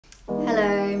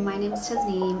Hello, my name is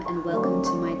Tasneem and welcome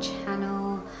to my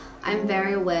channel. I'm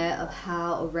very aware of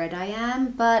how red I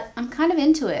am, but I'm kind of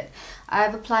into it.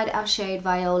 I've applied our shade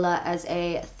Viola as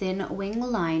a thin wing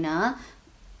liner,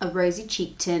 a rosy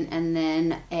cheek tint, and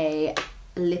then a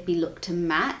lippy look to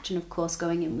match. And of course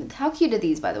going in with, how cute are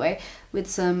these by the way, with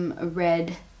some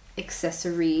red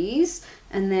accessories,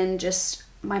 and then just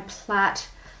my plait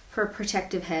for a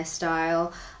protective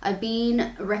hairstyle. I've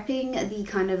been repping the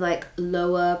kind of like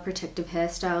lower protective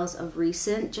hairstyles of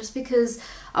recent just because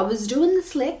I was doing the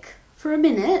slick for a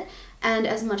minute, and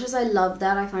as much as I love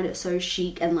that, I find it so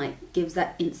chic and like gives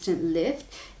that instant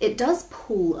lift, it does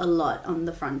pull a lot on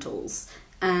the frontals.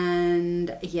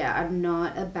 And yeah, I'm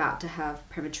not about to have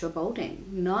premature balding,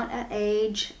 not at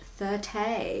age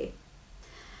 30.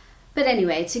 But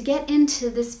anyway, to get into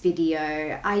this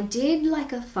video, I did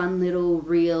like a fun little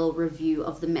reel review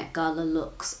of the Met Gala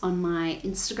looks on my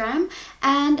Instagram,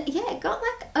 and yeah, it got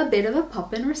like a bit of a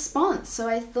pop-in response. So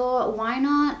I thought, why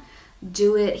not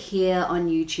do it here on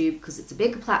YouTube, because it's a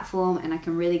bigger platform and I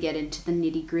can really get into the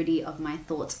nitty-gritty of my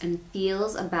thoughts and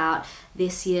feels about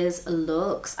this year's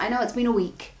looks. I know it's been a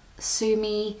week, sue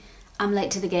me, I'm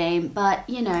late to the game, but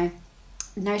you know,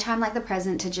 no time like the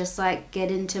present to just like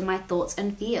get into my thoughts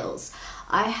and feels.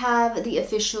 I have the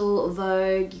official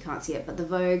Vogue, you can't see it, but the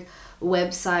Vogue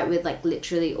website with like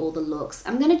literally all the looks.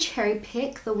 I'm gonna cherry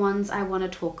pick the ones I want to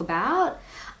talk about.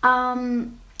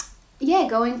 Yeah,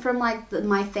 going from like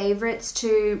my favorites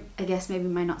to I guess maybe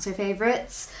my not so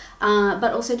favorites,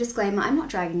 but also disclaimer, I'm not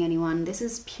dragging anyone. This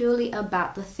is purely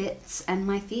about the fits and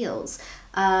my feels.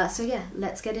 So yeah,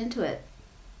 let's get into it.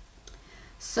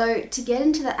 So to get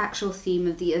into the actual theme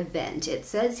of the event, it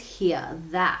says here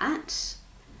that,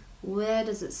 where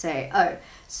does it say? Oh,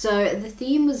 so the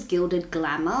theme was gilded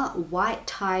glamour, white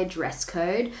tie dress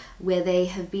code, where they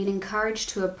have been encouraged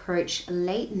to approach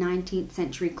late 19th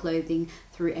century clothing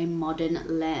through a modern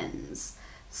lens.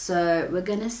 So we're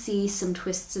gonna see some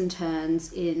twists and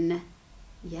turns in,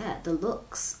 yeah, the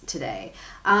looks today.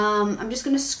 I'm just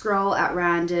gonna scroll at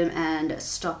random and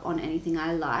stop on anything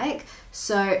I like.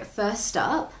 So first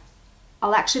up,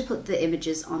 I'll actually put the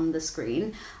images on the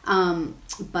screen,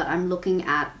 but I'm looking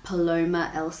at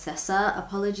Paloma Elsesser.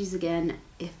 Apologies again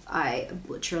if I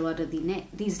butcher a lot of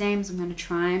these names. I'm gonna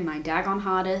try my daggone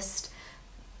hardest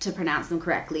to pronounce them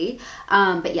correctly.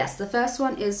 But yes, the first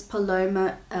one is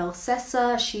Paloma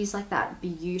Elsesser. She's like that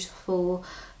beautiful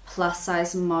plus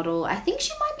size model. I think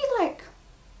she might be like,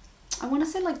 I want to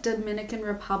say like Dominican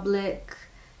Republic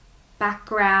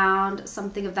background,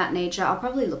 something of that nature. I'll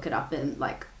probably look it up and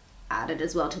like add it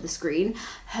as well to the screen.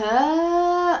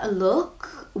 Her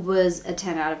look was a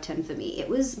 10 out of 10 for me. It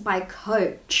was by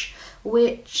Coach,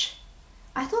 which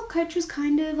I thought Coach was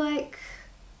kind of like,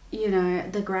 you know,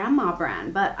 the grandma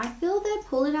brand, but I feel they're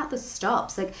pulling out the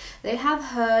stops. Like they have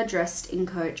her dressed in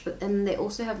Coach, but then they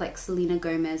also have like Selena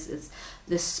Gomez as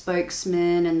the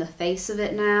spokesman and the face of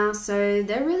it now. So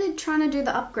they're really trying to do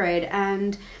the upgrade,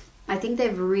 and I think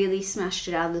they've really smashed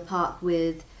it out of the park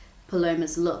with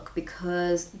Paloma's look,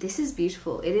 because this is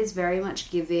beautiful. It is very much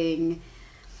giving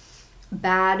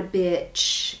bad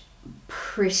bitch,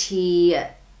 pretty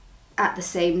at the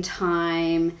same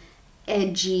time,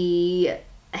 edgy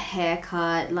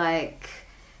haircut. Like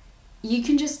you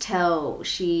can just tell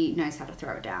she knows how to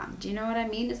throw it down. Do you know what I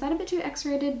mean? Is that a bit too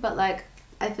X-rated? But like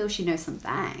I feel she knows some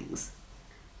things.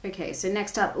 Okay, so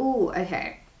next up, ooh,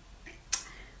 okay,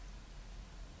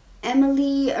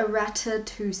 Emily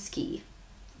Ratajkowski.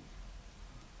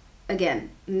 Again,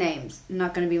 names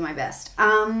not going to be my best.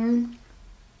 Why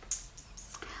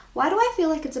do I feel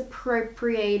like it's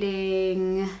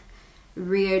appropriating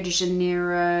Rio de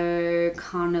Janeiro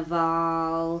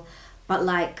Carnival, but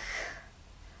like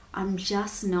I'm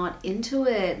just not into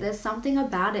it. There's something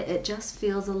about it, it just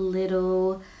feels a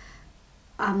little,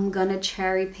 I'm gonna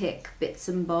cherry pick bits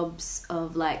and bobs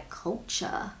of like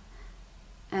culture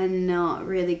and not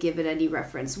really give it any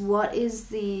reference. What is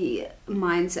the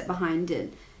mindset behind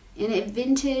it? In a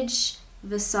vintage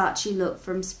Versace look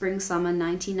from spring summer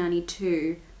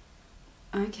 1992.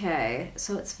 Okay,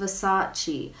 so it's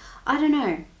Versace. I don't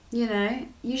know, you know,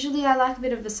 usually I like a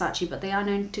bit of Versace, but they are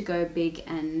known to go big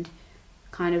and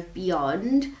kind of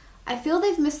beyond. I feel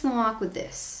they've missed the mark with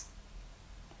this.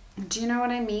 Do you know what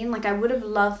I mean? Like I would have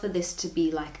loved for this to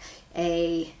be like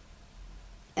a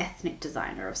ethnic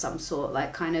designer of some sort,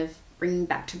 like kind of bringing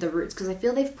back to the roots, because I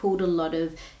feel they've pulled a lot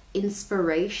of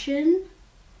inspiration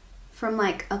from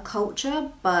like a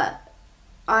culture, but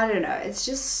I don't know, it's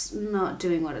just not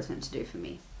doing what it's meant to do for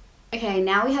me. Okay,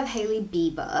 now we have Hailey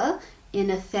Bieber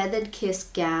in a feathered kiss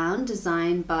gown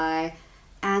designed by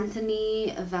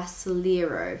Anthony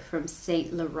Vassalero from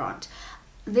Saint Laurent.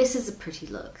 this is a pretty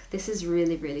look. This is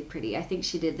really, really pretty. I think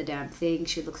she did the damn thing.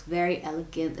 She looks very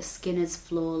elegant. The skin is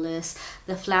flawless.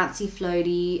 The flouncy,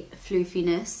 floaty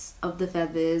floofiness of the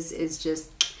feathers is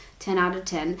just 10 out of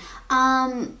 10.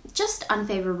 Just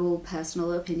unfavorable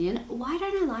personal opinion. Why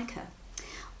don't I like her?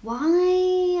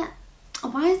 Why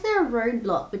is there a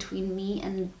roadblock between me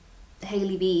and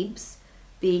Hailey Biebs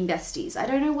being besties? I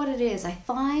don't know what it is. I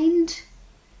find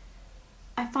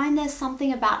there's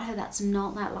something about her that's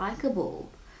not that likable.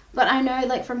 But I know,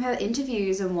 like, from her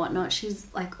interviews and whatnot, she's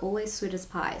like always sweet as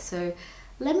pie. So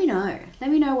let me know.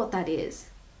 Let me know what that is.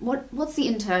 What's the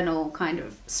internal kind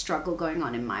of struggle going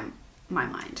on in my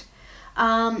mind?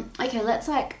 Okay, let's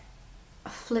like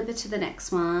flip it to the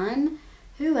next one.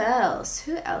 Who else?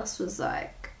 Who else was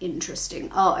like interesting?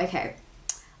 Oh, okay.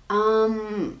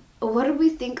 What did we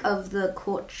think of the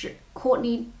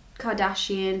Kourtney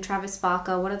Kardashian, Travis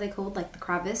Barker, what are they called? Like the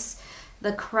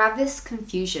Kravis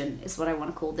confusion is what I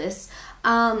want to call this.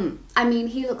 I mean,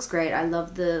 he looks great. I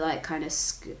love the like kind of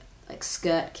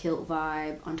skirt kilt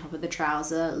vibe on top of the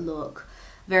trouser look.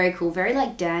 Very cool. Very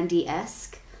like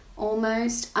dandy-esque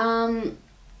almost. Hers,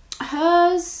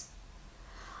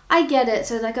 I get it.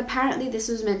 So like apparently this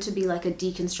was meant to be like a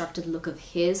deconstructed look of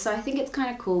his. So I think it's kind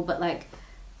of cool, but like,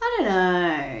 I don't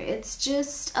know. It's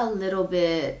just a little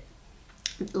bit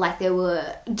like they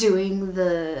were doing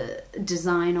the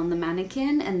design on the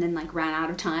mannequin and then like ran out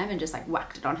of time and just like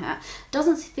whacked it on her.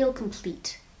 Doesn't feel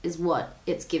complete is what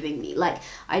it's giving me. Like,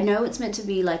 I know it's meant to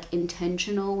be like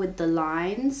intentional with the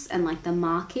lines and like the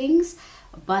markings,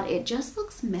 but it just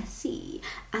looks messy.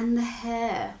 And the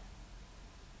hair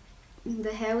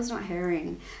was not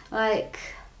herring. Like,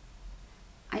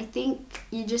 I think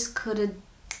you just could have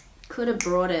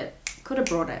brought it,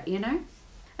 you know?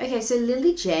 Okay, so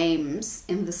Lily James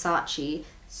in Versace,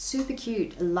 super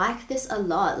cute. I like this a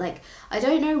lot. Like, I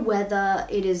don't know whether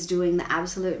it is doing the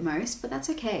absolute most, but that's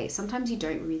okay. Sometimes you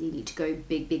don't really need to go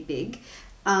big, big, big.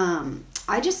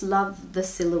 I just love the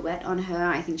silhouette on her.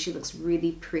 I think she looks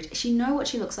really pretty. She knows what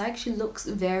she looks like. She looks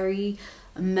very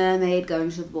mermaid going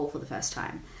to the ball for the first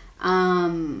time.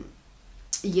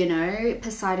 You know,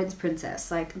 Poseidon's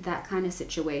princess, like that kind of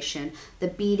situation. The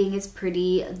beading is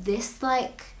pretty. This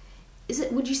like,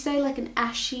 would you say like an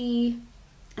ashy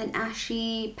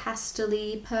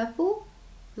pastel-y purple?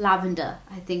 Lavender,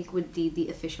 I think would be the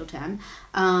official term.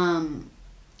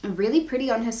 Really pretty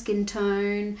on her skin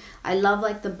tone. I love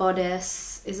like the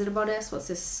bodice. Is it a bodice? What's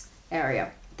this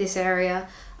area? This area.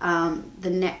 The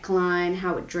neckline,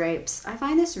 how it drapes. I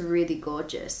find this really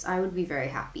gorgeous. I would be very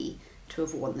happy to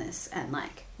have worn this and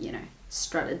like, you know,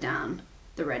 strutted down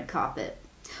the red carpet.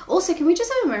 Also, can we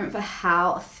just have a moment for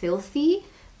how filthy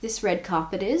this red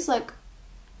carpet is? Like,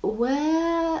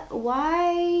 where,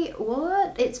 why,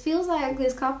 what? It feels like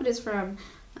this carpet is from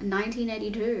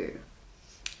 1982.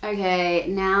 Okay,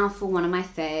 now for one of my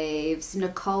faves,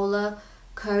 Nicola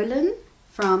Colin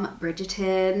from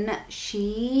Bridgerton.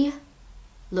 She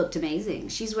looked amazing.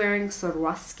 She's wearing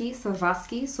Swarovski.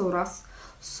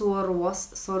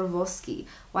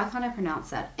 Why can't I pronounce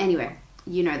that? Anyway,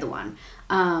 you know the one.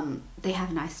 They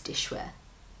have nice dishware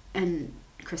and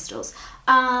crystals.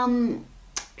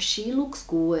 She looks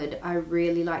good. I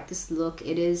really like this look.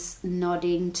 It is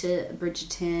nodding to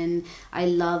Bridgerton. I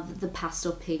love the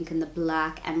pastel pink and the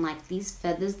black and like these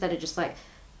feathers that are just like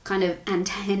kind of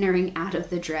antennaing out of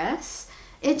the dress.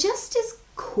 It just is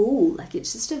cool. Like,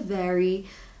 it's just a very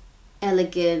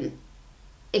elegant,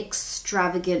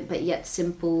 extravagant but yet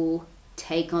simple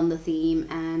take on the theme,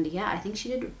 and yeah, I think she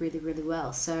did really, really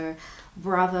well. So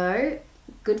bravo,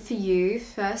 good for you.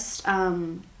 First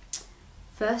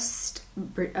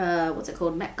what's it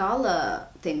called, Met Gala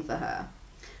thing for her.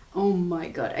 Oh my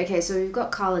god. Okay, so we've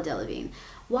got Cara Delevingne.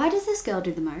 Why does this girl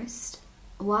do the most?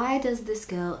 Why does this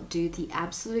girl do the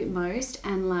absolute most?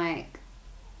 And like,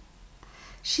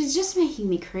 she's just making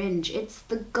me cringe. It's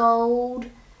the gold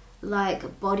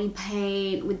like body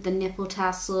paint with the nipple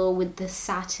tassel, with the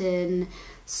satin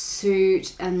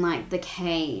suit and like the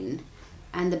cane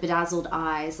and the bedazzled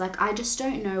eyes. Like, I just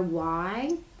don't know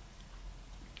why.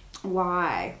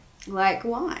 Like,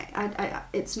 why? I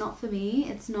it's not for me.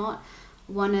 It's not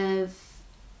one of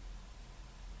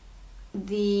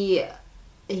the,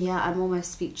 yeah, I'm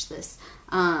almost speechless.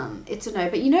 It's a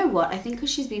no. But you know what? I think because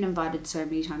she's been invited so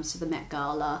many times to the Met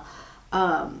Gala,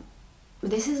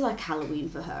 this is like Halloween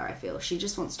for her, I feel. She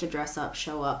just wants to dress up,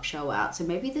 show out. So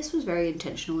maybe this was very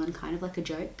intentional and kind of like a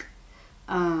joke.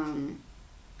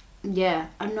 Yeah,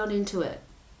 I'm not into it.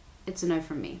 It's a no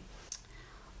from me.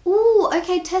 Ooh,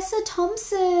 okay, Tessa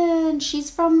Thompson.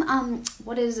 She's from,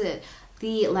 what is it?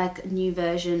 the like new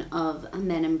version of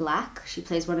Men in Black. She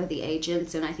plays one of the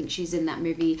agents, and I think she's in that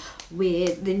movie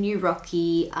with the new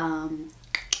Rocky,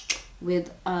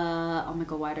 with oh my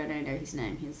god, why don't I know his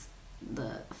name? He's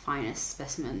the finest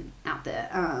specimen out there.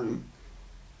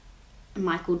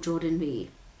 Michael B.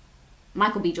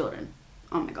 Jordan.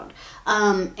 Oh my god.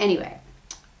 Anyway,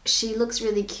 she looks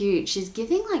really cute. She's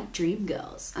giving like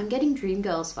Dreamgirls. I'm getting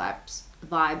Dreamgirls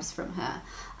vibes from her.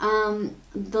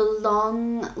 The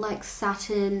long like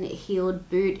satin heeled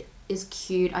boot is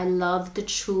cute. I love the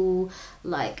tulle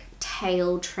like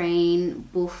tail train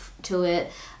boof to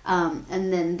it.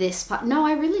 And then this part, no,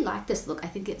 I really like this look. I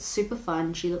think it's super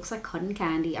fun. She looks like cotton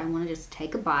candy. I want to just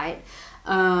take a bite.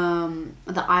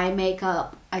 The eye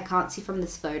makeup, I can't see from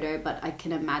this photo, but I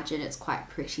can imagine it's quite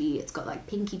pretty. It's got like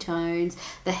pinky tones.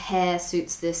 The hair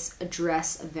suits this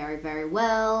dress very, very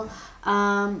well.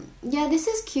 Yeah, this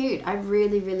is cute. I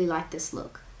really, really like this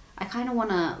look. I kind of want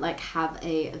to like have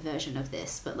a version of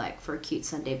this, but like for a cute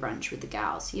Sunday brunch with the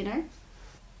gals, you know?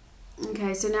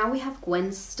 Okay, so now we have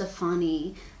Gwen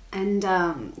Stefani, and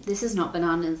this is not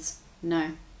bananas.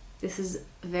 No, this is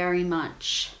very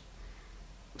much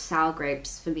sour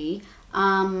grapes for me.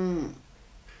 I'm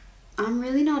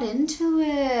really not into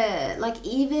it. Like,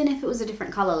 even if it was a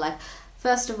different color, like,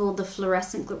 first of all, the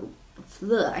fluorescent,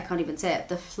 I can't even say it,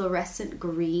 the fluorescent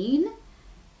green,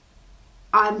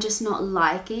 I'm just not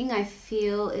liking. I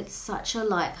feel it's such a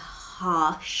like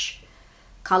harsh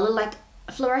color, like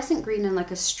fluorescent green in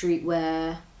like a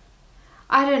streetwear.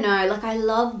 I don't know, like I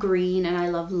love green and I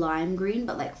love lime green,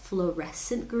 but like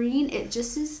fluorescent green, it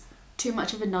just is too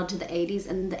much of a nod to the 80s,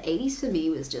 and the 80s for me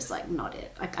was just like not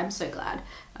it. Like, I'm so glad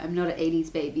I'm not an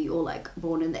 80s baby or like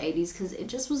born in the 80s, because it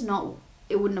just was not,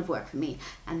 it wouldn't have worked for me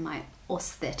and my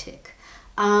aesthetic.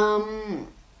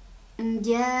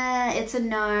 Yeah, it's a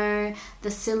no.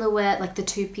 The silhouette, like the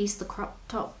two-piece, the crop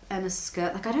top and a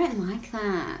skirt, like I don't like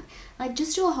that. Like,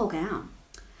 just do a whole gown.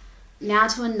 Now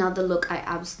to another look I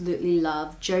absolutely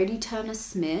love. Jodie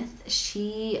Turner-Smith.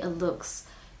 She looks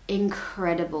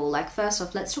incredible. Like, first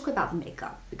off, let's talk about the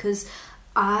makeup, because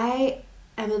I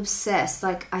am obsessed.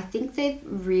 Like, I think they've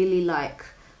really like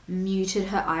muted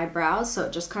her eyebrows so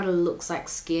it just kind of looks like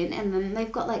skin, and then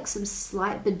they've got like some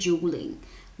slight bejeweling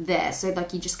there, so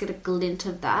like you just get a glint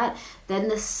of that. Then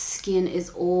the skin is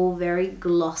all very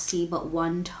glossy but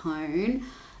one tone.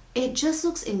 It just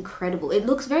looks incredible. It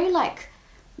looks very like,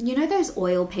 you know those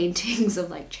oil paintings of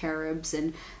like cherubs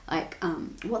and like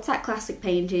what's that classic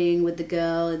painting with the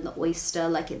girl and the oyster?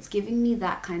 Like, it's giving me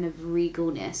that kind of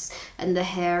regalness, and the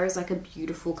hair is like a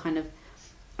beautiful kind of,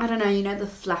 I don't know, you know, the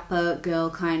flapper girl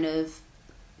kind of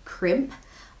crimp.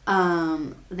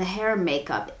 The hair and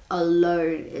makeup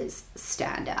alone is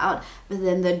standout, but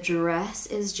then the dress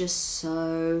is just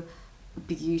so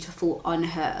beautiful on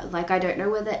her. Like, I don't know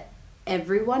whether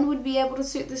everyone would be able to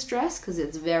suit this dress, because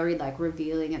it's very like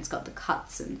revealing. It's got the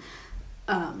cuts and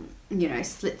you know,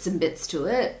 slits and bits to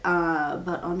it,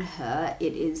 but on her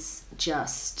it is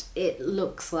just, it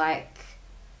looks like,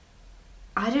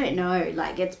 I don't know,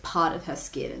 like it's part of her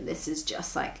skin, and this is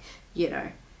just like, you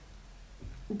know,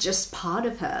 just part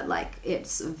of her. Like,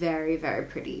 it's very, very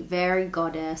pretty, very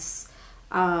goddess.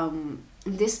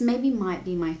 This maybe might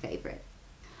be my favorite.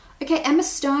 Okay, Emma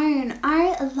Stone.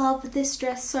 I love this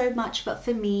dress so much, but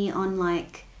for me, on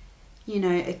like, you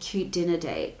know, a cute dinner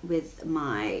date with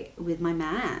my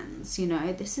mans, you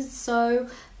know, this is so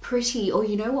pretty. Or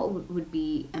you know what would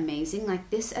be amazing? Like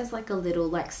this as like a little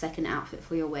like second outfit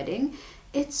for your wedding.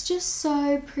 It's just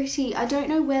so pretty. I don't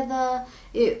know whether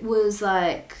it was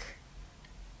like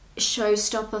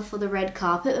showstopper for the red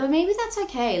carpet, but maybe that's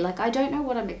okay. Like, I don't know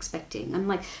what I'm expecting. I'm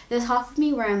like, there's half of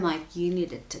me where I'm like, you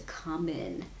needed to come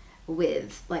in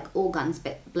with like all guns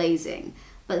blazing,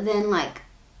 but then like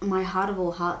my heart of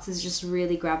all hearts is just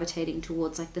really gravitating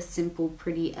towards like the simple,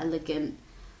 pretty, elegant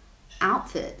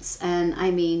outfits. And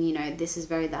I mean, you know, this is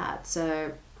very that.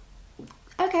 So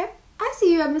okay, I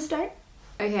see you, Emma Stone.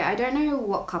 Okay, I don't know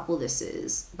what couple this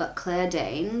is, but Claire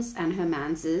Danes and her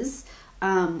manses,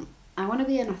 I want to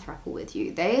be in a throuple with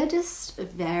you. They are just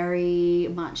very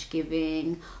much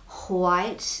giving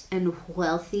white and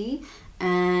wealthy,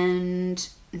 and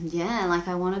yeah, like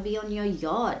I want to be on your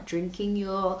yacht drinking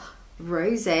your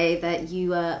rosé that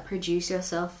you produce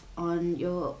yourself on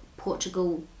your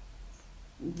Portugal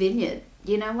vineyard.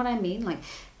 You know what I mean? Like,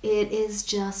 it is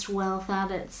just wealth at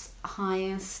its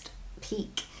highest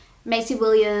peak. Maisie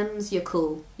Williams, you're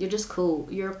cool. You're just cool.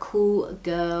 You're a cool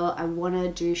girl. I want to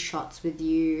do shots with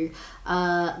you.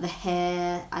 The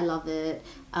hair, I love it.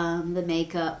 The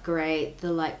makeup, great.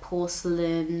 The like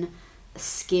porcelain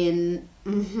skin,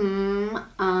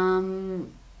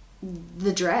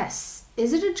 the dress.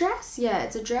 Is it a dress? Yeah,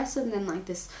 it's a dress, and then like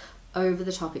this over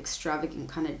the top extravagant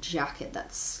kind of jacket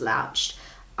that's slouched.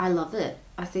 I love it.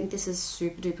 I think this is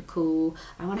super duper cool.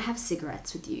 I want to have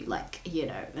cigarettes with you, like, you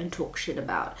know, and talk shit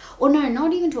about, or no,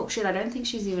 not even talk shit. I don't think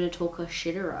she's even a talker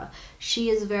shitterer. She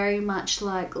is very much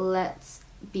like, let's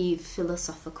be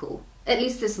philosophical. At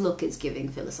least this look is giving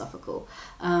philosophical.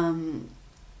 And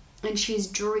she's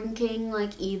drinking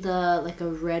like either like a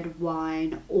red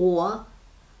wine or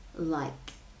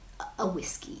like a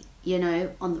whiskey, you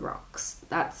know, on the rocks.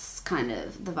 That's kind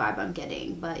of the vibe I'm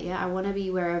getting. But yeah, I want to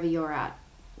be wherever you're at,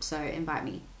 so invite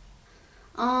me.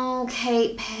 Oh,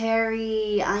 Kate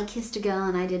Perry. I kissed a girl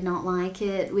and I did not like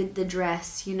it with the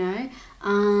dress, you know. I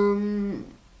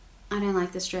don't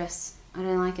like this dress. I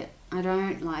don't like it. I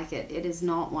don't like it. It is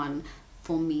not one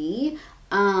for me.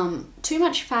 Too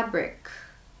much fabric.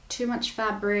 Too much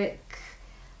fabric.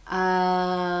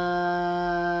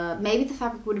 Maybe the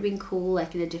fabric would have been cool,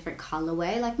 like in a different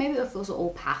colorway. Like maybe if it was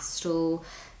all pastel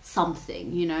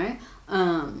something, you know.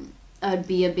 I'd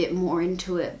be a bit more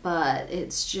into it, but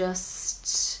it's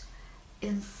just,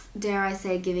 dare I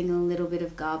say, giving a little bit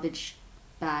of garbage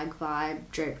bag vibe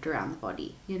draped around the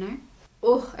body, you know?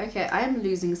 Oh, okay, I am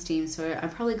losing steam, so I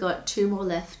probably got 2 more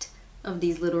left of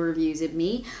these little reviews of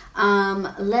me.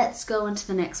 Let's go on to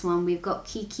the next one. We've got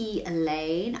Kiki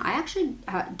Elaine. I actually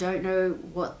don't know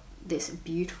what this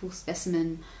beautiful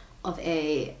specimen of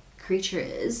a creature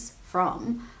is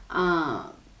from,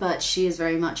 but she is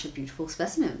very much a beautiful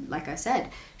specimen. Like I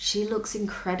said, she looks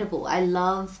incredible. I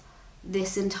love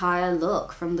this entire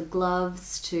look, from the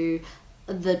gloves to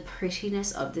the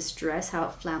prettiness of this dress, how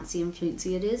flouncy and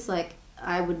flouncy it is. Like,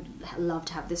 I would love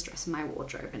to have this dress in my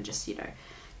wardrobe and just,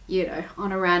 you know,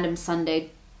 on a random Sunday,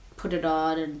 put it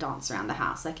on and dance around the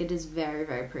house. Like, it is very,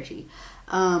 very pretty.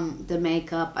 The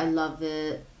makeup, I love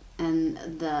it. And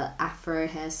the afro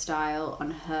hairstyle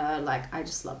on her, like, I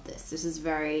just love this. This is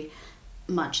very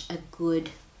much a good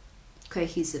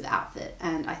cohesive outfit,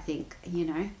 and I think, you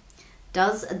know,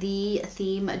 does the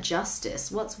theme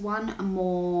justice. What's one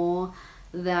more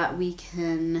that we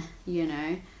can, you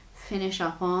know, finish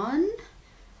up on?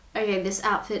 Okay, this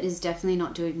outfit is definitely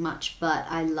not doing much, but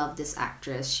I love this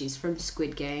actress. She's from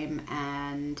Squid Game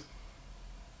and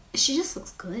she just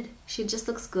looks good. She just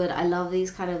looks good. I love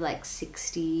these kind of like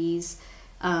 60s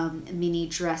mini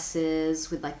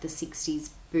dresses with like the 60s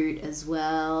boot as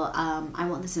well. I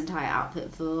want this entire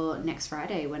outfit for next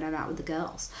Friday when I'm out with the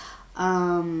girls.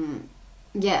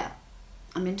 Yeah,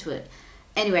 I'm into it.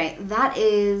 Anyway, that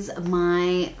is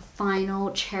my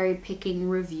final cherry picking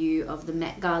review of the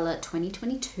Met Gala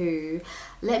 2022.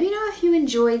 Let me know if you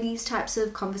enjoy these types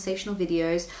of conversational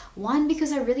videos. One,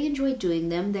 because I really enjoy doing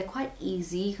them. They're quite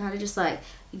easy. You kind of just like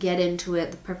get into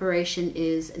it. The preparation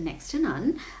is next to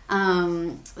none.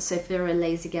 So for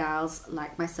lazy gals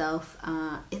like myself,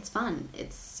 it's fun.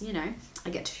 It's, you know,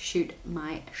 I get to shoot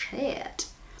my shit.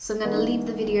 So I'm going to leave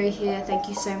the video here. Thank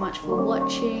you so much for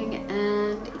watching,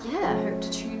 and yeah, I hope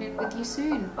to tune in with you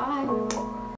soon. Bye.